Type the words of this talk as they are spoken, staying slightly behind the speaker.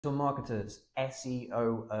marketers,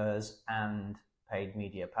 SEOers, and paid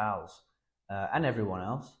media pals, and everyone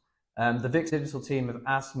else. The Vixen Digital team have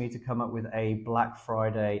asked me to come up with a Black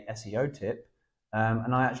Friday SEO tip,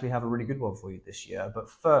 and I actually have a really good one for you this year. But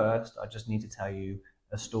first, I just need to tell you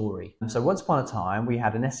a story. So once upon a time, we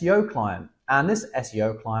had an SEO client, and this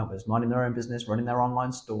SEO client was minding their own business, running their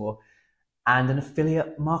online store, and an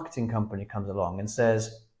affiliate marketing company comes along and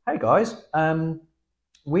says, "Hey guys,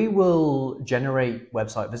 we will generate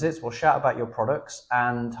website visits, we'll shout about your products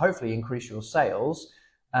and hopefully increase your sales.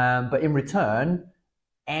 But in return,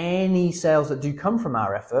 any sales that do come from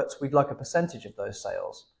our efforts, we'd like a percentage of those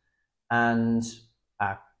sales." And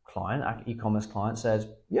our client, our e-commerce client says,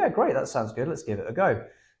 "Yeah, great, that sounds good, let's give it a go."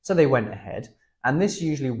 So they went ahead, and this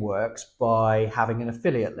usually works by having an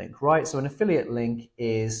affiliate link, right? So an affiliate link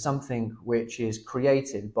is something which is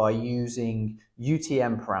created by using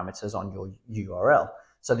UTM parameters on your URL.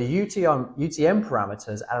 So the UTM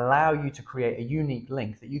parameters allow you to create a unique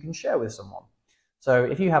link that you can share with someone. So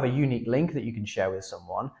if you have a unique link that you can share with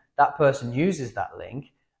someone, that person uses that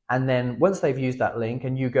link, and then once they've used that link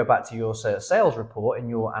and you go back to your sales report in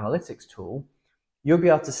your analytics tool, you'll be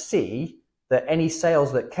able to see that any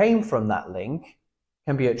sales that came from that link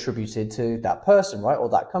can be attributed to that person, right, or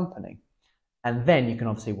that company. And then you can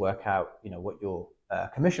obviously work out, what your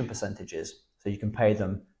commission percentage is, so you can pay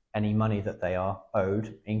them any money that they are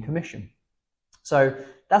owed in commission. So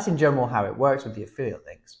that's in general how it works with the affiliate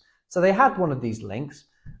links. So they had one of these links,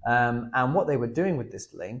 and what they were doing with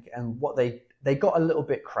this link, and what they got a little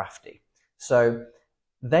bit crafty. So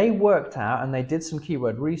they worked out and they did some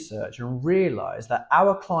keyword research and realized that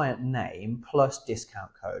our client name plus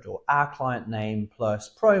discount code, or our client name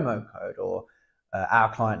plus promo code, or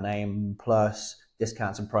our client name plus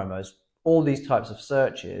discounts and promos, all these types of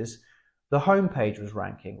searches, the homepage was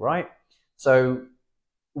ranking, right? So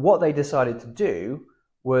what they decided to do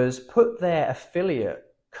was put their affiliate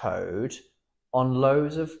code on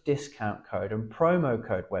loads of discount code and promo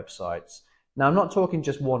code websites. Now, I'm not talking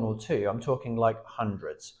just one or two, I'm talking like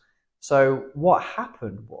hundreds. So what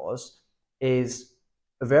happened is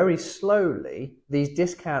very slowly, these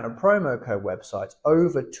discount and promo code websites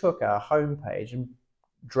overtook our homepage and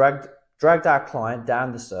dragged our client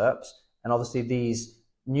down the SERPs, and obviously these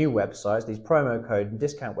new websites, these promo code and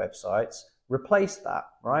discount websites, replace that,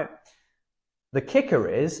 right? The kicker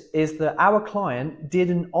is that our client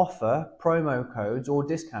didn't offer promo codes or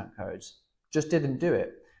discount codes, just didn't do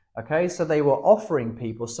it. Okay, so they were offering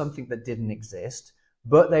people something that didn't exist,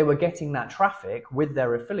 but they were getting that traffic with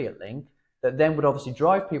their affiliate link that then would obviously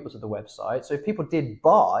drive people to the website. So if people did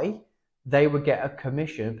buy, they would get a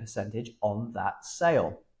commission percentage on that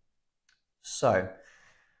sale. So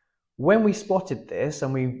when we spotted this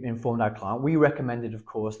and we informed our client, we recommended, of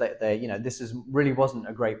course, that this really wasn't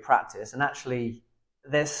a great practice, and actually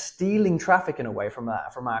they're stealing traffic in a way from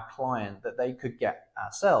our client that they could get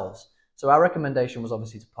ourselves. So our recommendation was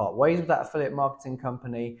obviously to part ways with that affiliate marketing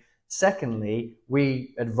company. Secondly,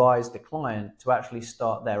 we advised the client to actually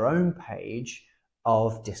start their own page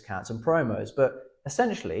of discounts and promos, but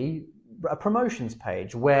essentially a promotions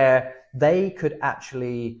page where they could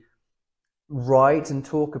actually write and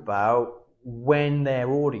talk about when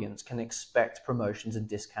their audience can expect promotions and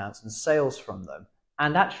discounts and sales from them,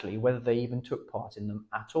 and actually whether they even took part in them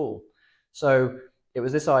at all. So it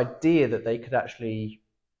was this idea that they could actually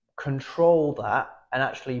control that and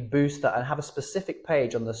actually boost that and have a specific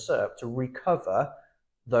page on the SERP to recover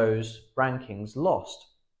those rankings lost.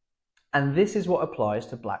 And this is what applies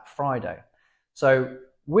to Black Friday. So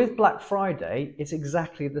with Black Friday, it's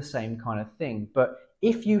exactly the same kind of thing, but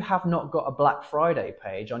if you have not got a Black Friday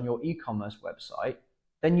page on your e-commerce website,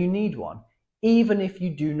 then you need one, even if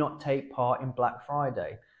you do not take part in Black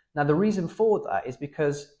Friday. Now, the reason for that is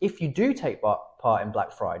because if you do take part in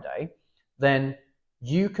Black Friday, then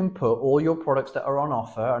you can put all your products that are on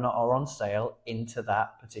offer and are on sale into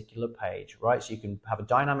that particular page, right? So you can have a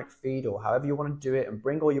dynamic feed or however you want to do it and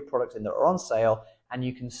bring all your products in that are on sale, and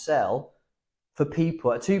you can sell to people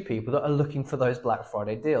that are looking for those Black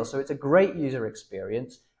Friday deals. So it's a great user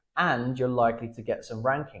experience, and you're likely to get some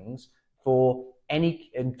rankings for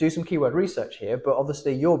and do some keyword research here, but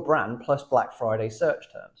obviously your brand plus Black Friday search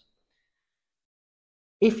terms.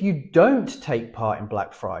 If you don't take part in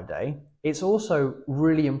Black Friday, it's also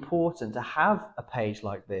really important to have a page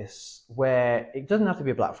like this where it doesn't have to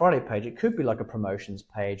be a Black Friday page. It could be like a promotions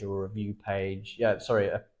page or a review page.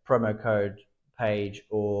 A promo code page,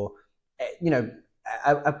 or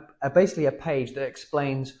basically a page that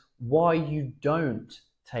explains why you don't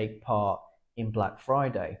take part in Black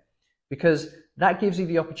Friday, because that gives you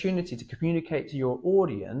the opportunity to communicate to your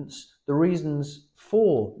audience the reasons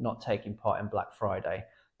for not taking part in Black Friday.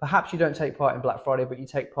 Perhaps you don't take part in Black Friday, but you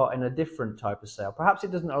take part in a different type of sale. Perhaps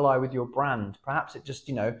it doesn't align with your brand. Perhaps it just,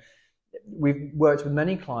 we've worked with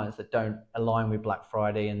many clients that don't align with Black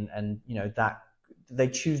Friday, and that they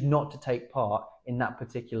choose not to take part in that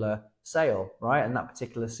particular sale, right? And that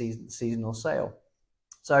particular seasonal sale.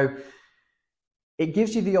 So it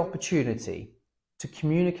gives you the opportunity to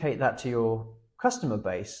communicate that to your customer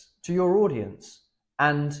base, to your audience.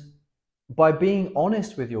 And by being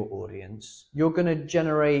honest with your audience, you're going to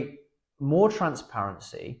generate more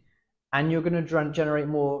transparency, and you're going to generate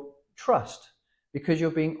more trust, because you're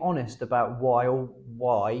being honest about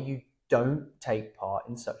why you don't take part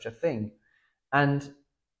in such a thing. And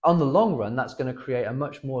on the long run, that's going to create a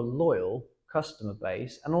much more loyal customer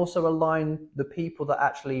base, and also align the people that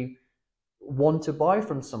actually want to buy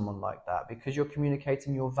from someone like that, because you're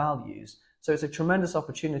communicating your values. So it's a tremendous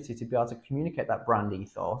opportunity to be able to communicate that brand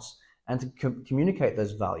ethos and to communicate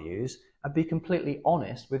those values and be completely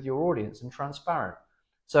honest with your audience and transparent.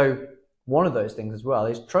 So one of those things as well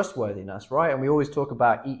is trustworthiness, right? And we always talk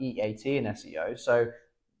about EEAT in SEO. So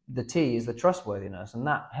the T is the trustworthiness, and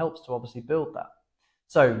that helps to obviously build that.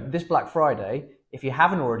 So this Black Friday, if you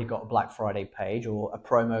haven't already got a Black Friday page or a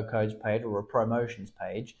promo codes page or a promotions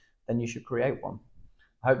page, then you should create one.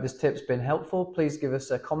 I hope this tip's been helpful. Please give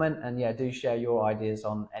us a comment, and do share your ideas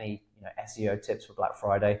on any SEO tips for Black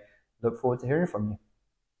Friday. Look forward to hearing from you.